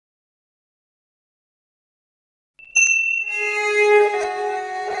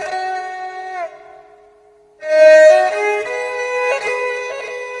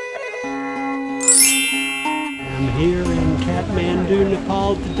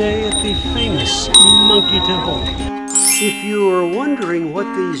Today at the famous Monkey Temple. If you are wondering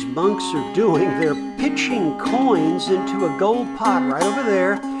what these monks are doing, they're pitching coins into a gold pot right over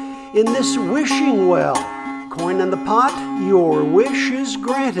there in this wishing well. Coin in the pot, your wish is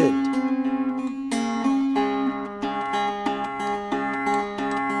granted.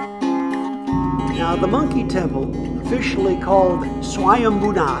 Now the Monkey Temple, officially called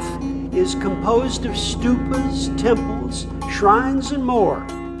Swayambhunath, is composed of stupas, temples, shrines, and more.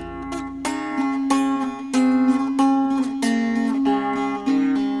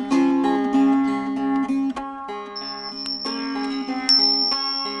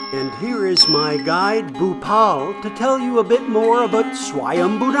 And here is my guide, Bhupal, to tell you a bit more about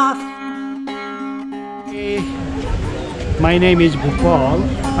Swayambhunath. My name is Bhupal.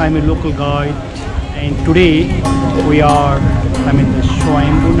 I'm a local guide, and today I'm in the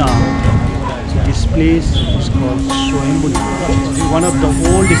Swayambhunath. So this place is called Swayambhunath. It's one of the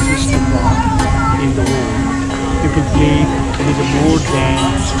oldest stupa in the world. People believe it is more than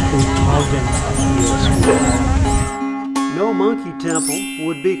 2,000 years old. No monkey temple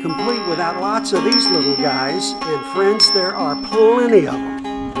would be complete without lots of these little guys, and friends, there are plenty of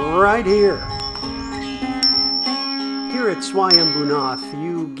them right here. Here at Swayambhunath,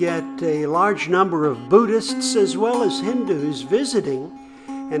 you get a large number of Buddhists as well as Hindus visiting,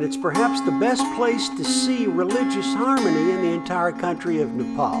 and it's perhaps the best place to see religious harmony in the entire country of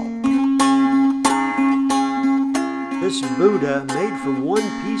Nepal. This Buddha, made from one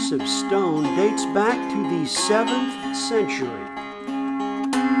piece of stone, dates back to the 7th century.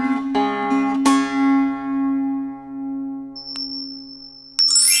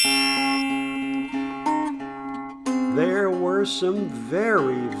 There were some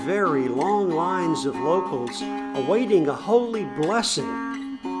very, very long lines of locals awaiting a holy blessing.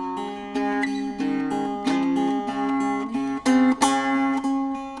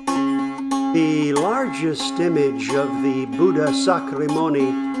 The largest image of the Buddha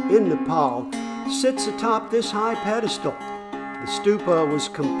Sakramuni in Nepal sits atop this high pedestal. The stupa was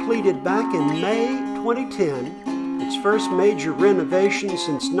completed back in May 2010, its first major renovation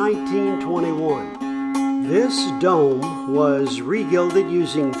since 1921. This dome was re-gilded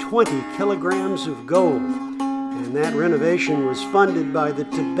using 20 kilograms of gold, and that renovation was funded by the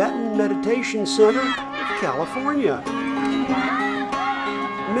Tibetan Meditation Center of California.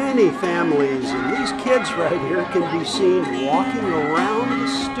 Many families and these kids right here can be seen walking around the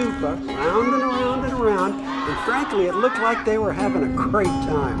stupa, round and around and around, and frankly it looked like they were having a great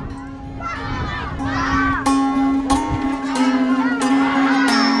time.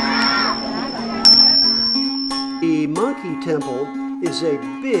 The Monkey Temple is a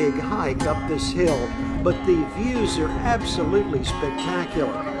big hike up this hill, but the views are absolutely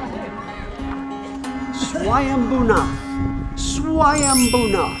spectacular. Swayambhunath.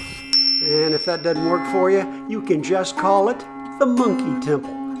 Swayambhunath. And if that doesn't work for you, you can just call it the Monkey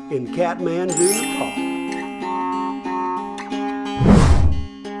Temple in Kathmandu, Nepal.